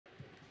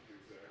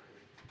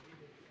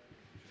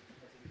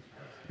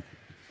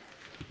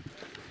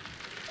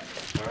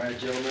All right,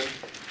 gentlemen.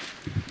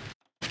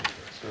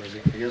 So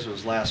I guess it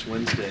was last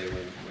Wednesday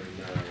when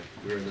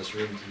we were in this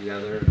room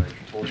together, and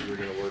I told you we were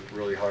going to work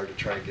really hard to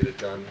try and get it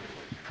done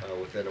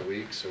within a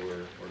week. So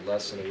we're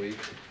less than a week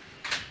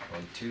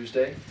on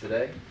Tuesday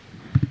today,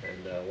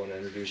 and I want to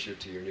introduce you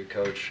to your new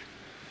coach,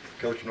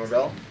 Coach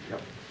Norvell.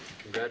 Yep.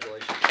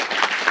 Congratulations.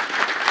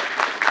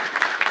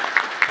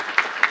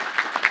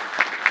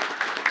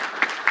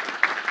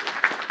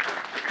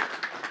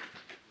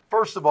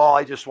 First of all,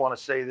 I just want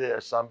to say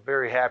this. I'm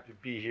very happy to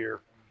be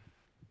here.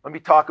 Let me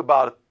talk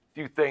about a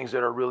few things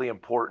that are really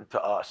important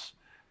to us.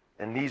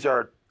 And these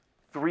are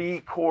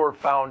three core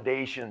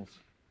foundations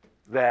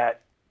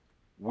that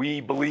we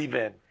believe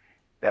in.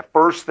 That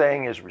first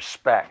thing is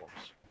respect.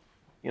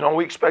 You know,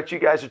 we expect you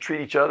guys to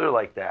treat each other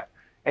like that.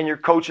 And your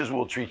coaches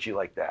will treat you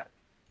like that.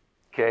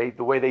 Okay?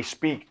 The way they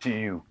speak to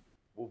you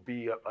will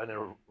be in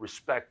a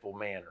respectful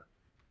manner.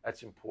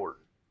 That's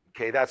important.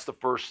 Okay? That's the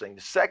first thing.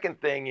 The second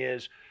thing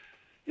is,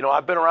 you know,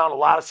 I've been around a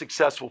lot of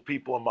successful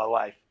people in my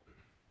life.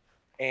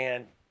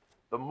 And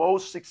the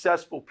most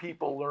successful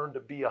people learn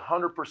to be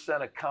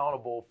 100%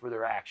 accountable for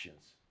their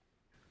actions.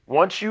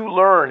 Once you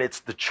learn it's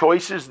the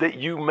choices that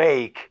you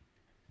make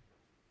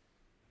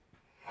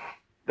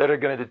that are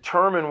going to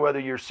determine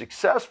whether you're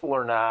successful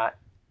or not,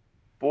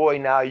 boy,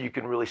 now you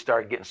can really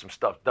start getting some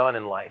stuff done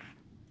in life.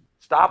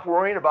 Stop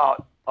worrying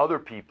about other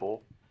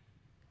people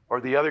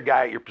or the other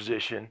guy at your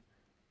position.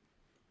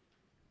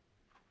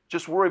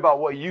 Just worry about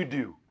what you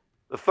do.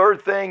 The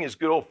third thing is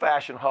good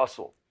old-fashioned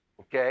hustle,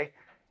 okay?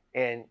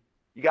 And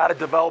you got to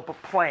develop a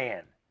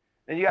plan.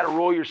 Then you got to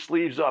roll your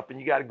sleeves up and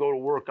you got to go to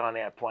work on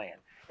that plan.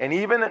 And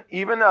even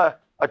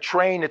a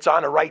train that's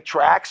on the right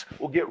tracks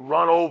will get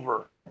run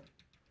over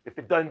if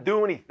it doesn't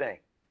do anything.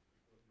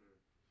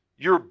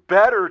 You're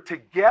better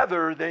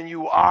together than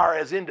you are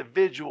as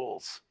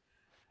individuals.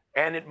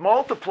 And it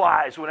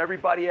multiplies when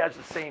everybody has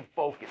the same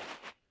focus.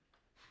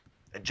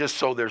 And just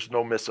so there's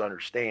no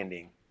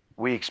misunderstanding,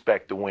 we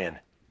expect to win.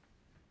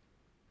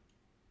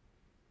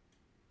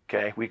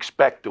 Okay? We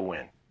expect to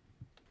win.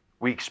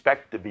 We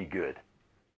expect to be good.